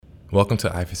Welcome to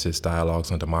IFAS's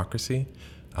Dialogues on Democracy.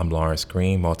 I'm Lawrence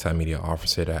Green, Multimedia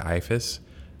Officer at IFAS.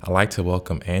 I'd like to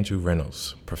welcome Andrew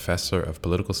Reynolds, Professor of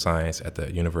Political Science at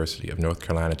the University of North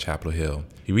Carolina, Chapel Hill.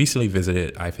 He recently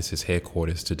visited IFAS's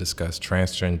headquarters to discuss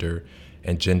transgender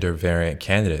and gender variant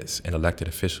candidates and elected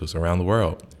officials around the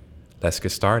world. Let's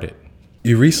get started.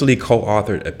 You recently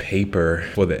co-authored a paper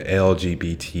for the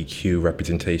LGBTQ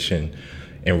Representation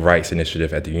and Rights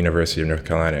Initiative at the University of North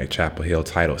Carolina at Chapel Hill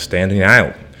titled Standing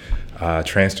Out,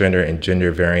 Transgender and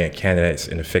Gender Variant Candidates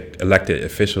and Elected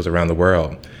Officials Around the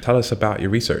World. Tell us about your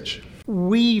research.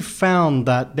 We found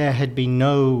that there had been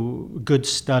no good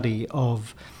study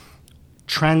of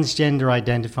transgender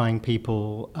identifying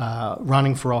people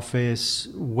running for office,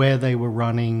 where they were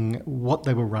running, what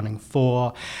they were running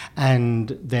for,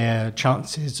 and their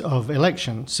chances of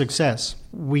election success.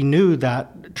 We knew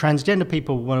that transgender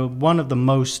people were one of the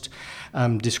most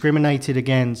discriminated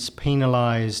against,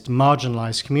 penalized,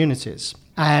 marginalized communities.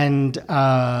 And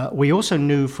we also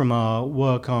knew from our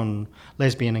work on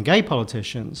lesbian and gay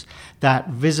politicians that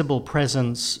visible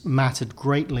presence mattered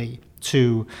greatly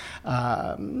to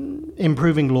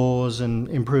improving laws and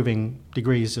improving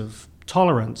degrees of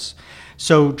tolerance.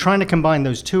 So trying to combine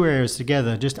those two areas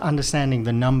together, just understanding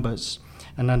the numbers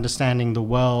and understanding the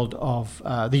world of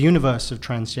the universe of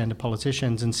transgender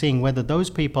politicians and seeing whether those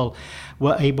people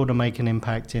were able to make an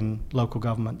impact in local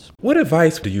government. What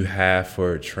advice do you have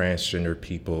for transgender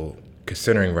people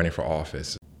considering running for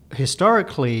office?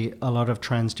 Historically, a lot of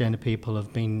transgender people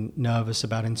have been nervous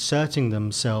about inserting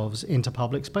themselves into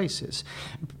public spaces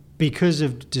because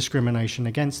of discrimination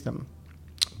against them.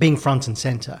 Being front and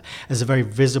center as a very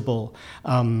visible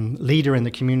leader in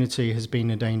the community has been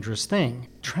a dangerous thing.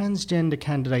 Transgender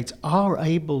candidates are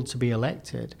able to be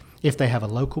elected if they have a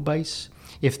local base,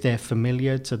 if they're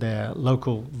familiar to their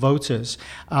local voters,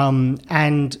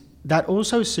 and that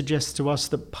also suggests to us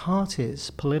that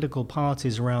political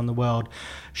parties around the world,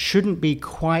 shouldn't be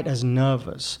quite as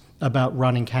nervous about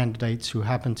running candidates who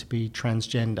happen to be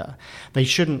transgender. They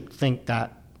shouldn't think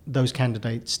that those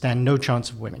candidates stand no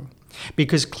chance of winning.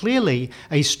 Because clearly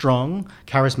a strong,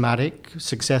 charismatic,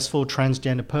 successful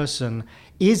transgender person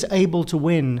is able to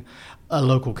win a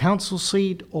local council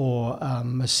seat or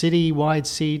a city-wide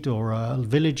seat or a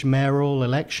village mayoral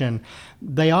election.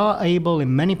 They are able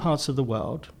in many parts of the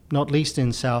world, not least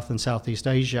in South and Southeast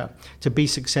Asia, to be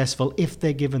successful if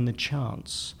they're given the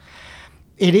chance.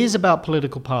 It is about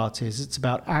political parties, it's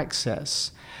about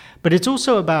access, but it's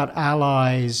also about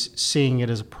allies seeing it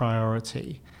as a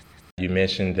priority. You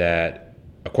mentioned that,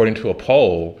 according to a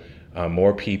poll,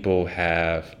 more people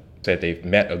have said they've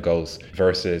met a ghost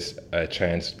versus a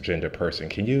transgender person.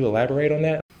 Can you elaborate on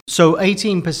that? So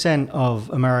 18% of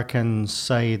Americans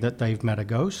say that they've met a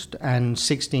ghost, and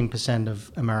 16%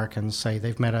 of Americans say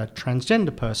they've met a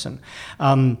transgender person.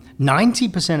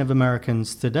 90% of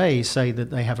Americans today say that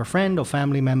they have a friend or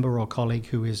family member or colleague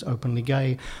who is openly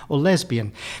gay or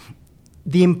lesbian.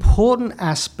 The important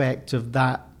aspect of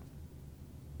that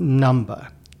number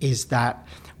is that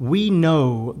we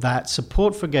know that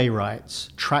support for gay rights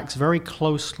tracks very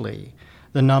closely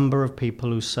the number of people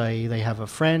who say they have a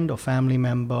friend or family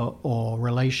member or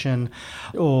relation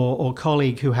or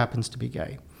colleague who happens to be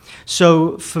gay.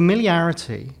 So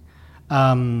familiarity,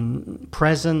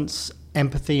 presence,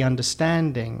 empathy,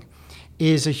 understanding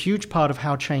is a huge part of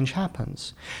how change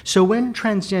happens. So when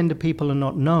transgender people are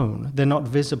not known, they're not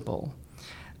visible,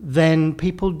 then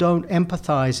people don't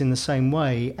empathize in the same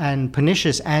way, and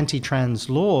pernicious anti-trans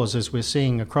laws, as we're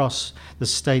seeing across the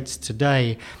states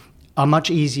today, are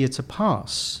much easier to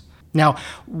pass. Now,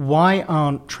 why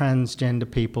aren't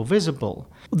transgender people visible?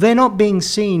 They're not being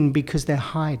seen because they're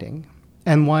hiding.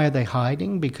 And why are they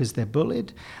hiding? Because they're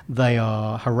bullied, they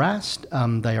are harassed,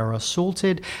 they are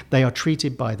assaulted, they are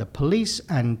treated by the police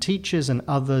and teachers and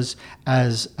others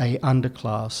as an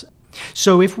underclass.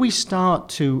 So if we start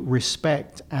to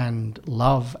respect and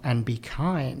love and be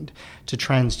kind to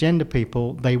transgender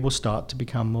people, they will start to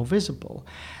become more visible.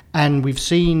 And we've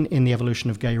seen in the evolution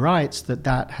of gay rights that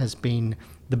that has been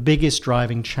the biggest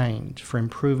driving change for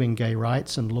improving gay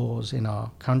rights and laws in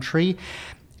our country.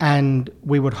 And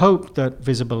we would hope that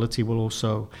visibility will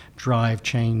also drive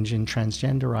change in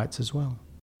transgender rights as well.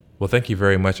 Well, thank you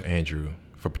very much, Andrew,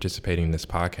 for participating in this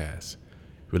podcast.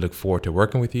 We look forward to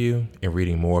working with you and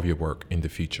reading more of your work in the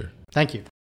future. Thank you.